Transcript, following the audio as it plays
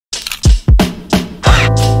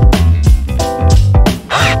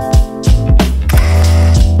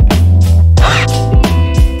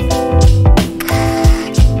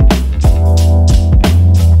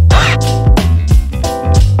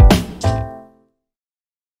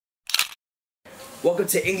Welcome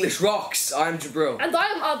to English Rocks. I'm Jabreel. And I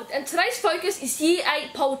am Ahmad, and today's focus is Year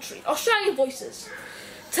 8 Poetry, Australian Voices.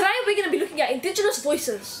 Today we're going to be looking at indigenous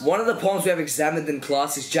voices. One of the poems we have examined in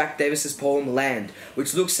class is Jack Davis's poem Land,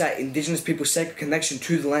 which looks at indigenous people's sacred connection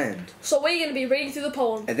to the land. So we're going to be reading through the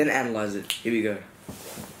poem. And then analyse it. Here we go.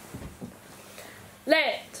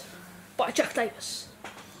 Land by Jack Davis.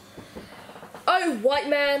 Oh white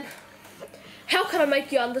man, how can I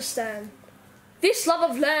make you understand? This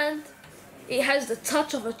love of land, it has the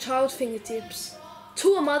touch of a child's fingertips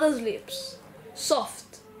to a mother's lips,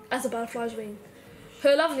 soft as a butterfly's wing.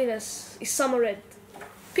 Her loveliness is summer red,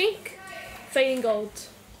 pink, fading gold.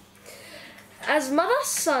 As mother's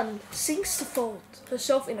sun sinks to fold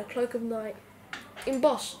herself in a cloak of night,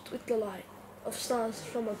 embossed with the light of stars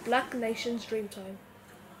from a black nation's dreamtime.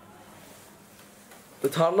 The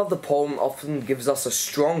title of the poem often gives us a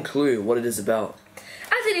strong clue what it is about.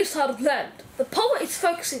 As it is titled Land, the poem is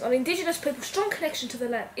focusing on indigenous people's strong connection to the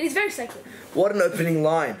land. It is very sacred. What an opening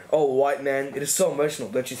line. Oh, white man. It is so emotional,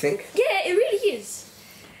 don't you think? Yeah, it really is.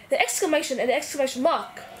 The exclamation and the exclamation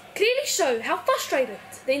mark clearly show how frustrated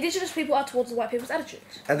the indigenous people are towards the white people's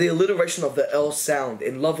attitudes. And the alliteration of the L sound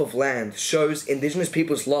in love of land shows indigenous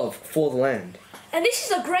people's love for the land. And this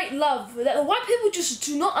is a great love that the white people just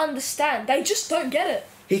do not understand. They just don't get it.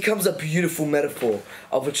 Here comes a beautiful metaphor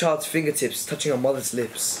of a child's fingertips touching a mother's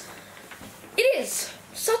lips. It is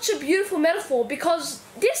such a beautiful metaphor because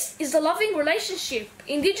this is the loving relationship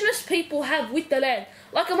indigenous people have with the land,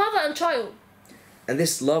 like a mother and child. And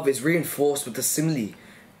this love is reinforced with the simile,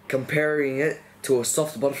 comparing it to a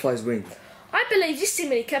soft butterfly's wing. I believe this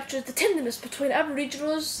simile captures the tenderness between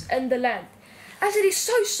Aboriginals and the land. As it is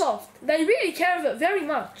so soft, they really care of it very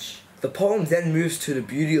much. The poem then moves to the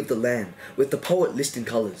beauty of the land, with the poet listing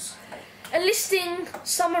colours. And listing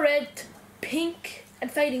summer red, pink and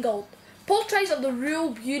fading gold, portraits of the real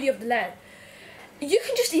beauty of the land. You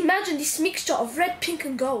can just imagine this mixture of red, pink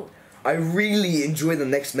and gold. I really enjoy the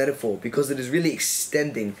next metaphor because it is really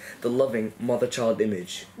extending the loving mother-child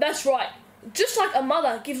image. That's right. Just like a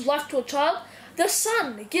mother gives life to a child, the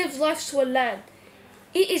sun gives life to a land.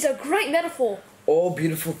 It is a great metaphor. All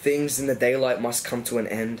beautiful things in the daylight must come to an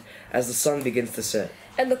end as the sun begins to set.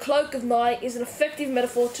 And the cloak of night is an effective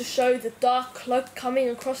metaphor to show the dark cloak coming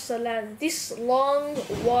across the land. This long,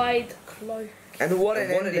 wide cloak. And what an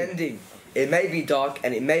ending. It may be dark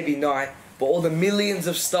and it may be night, but all the millions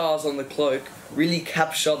of stars on the cloak really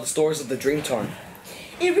capture the stories of the Dreamtime.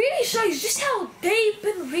 It really shows just how deep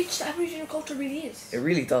and rich the Aboriginal culture really is. It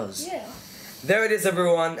really does. Yeah. There it is,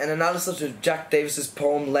 everyone, an analysis of Jack Davis's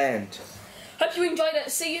poem Land. Hope you enjoyed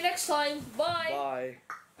it. See you next time. Bye. Bye.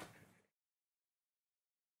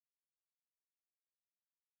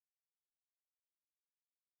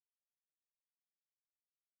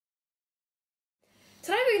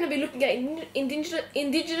 Today we're going to be looking at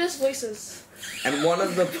indigenous voices. And one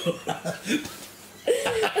of the...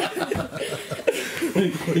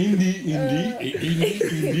 Indie.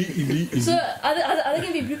 So, are there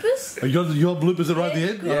going to be bloopers? Your bloopers are right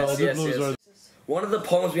at the end? Yes. One of the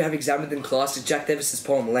poems we have examined in class is Jack Davis's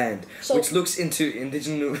poem Land, which looks into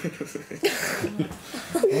indigenous...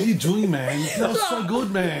 What are you doing, man? That was so good,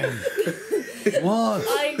 man. What?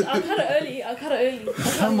 I'm kind of early.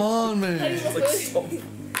 Come on, man.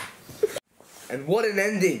 And what an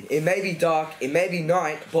ending. It may be dark, it may be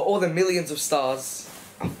night, but all the millions of stars...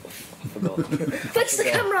 I forgot. Flex the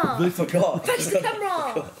camera! I forgot. Flex the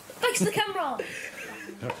camera! Flex the camera!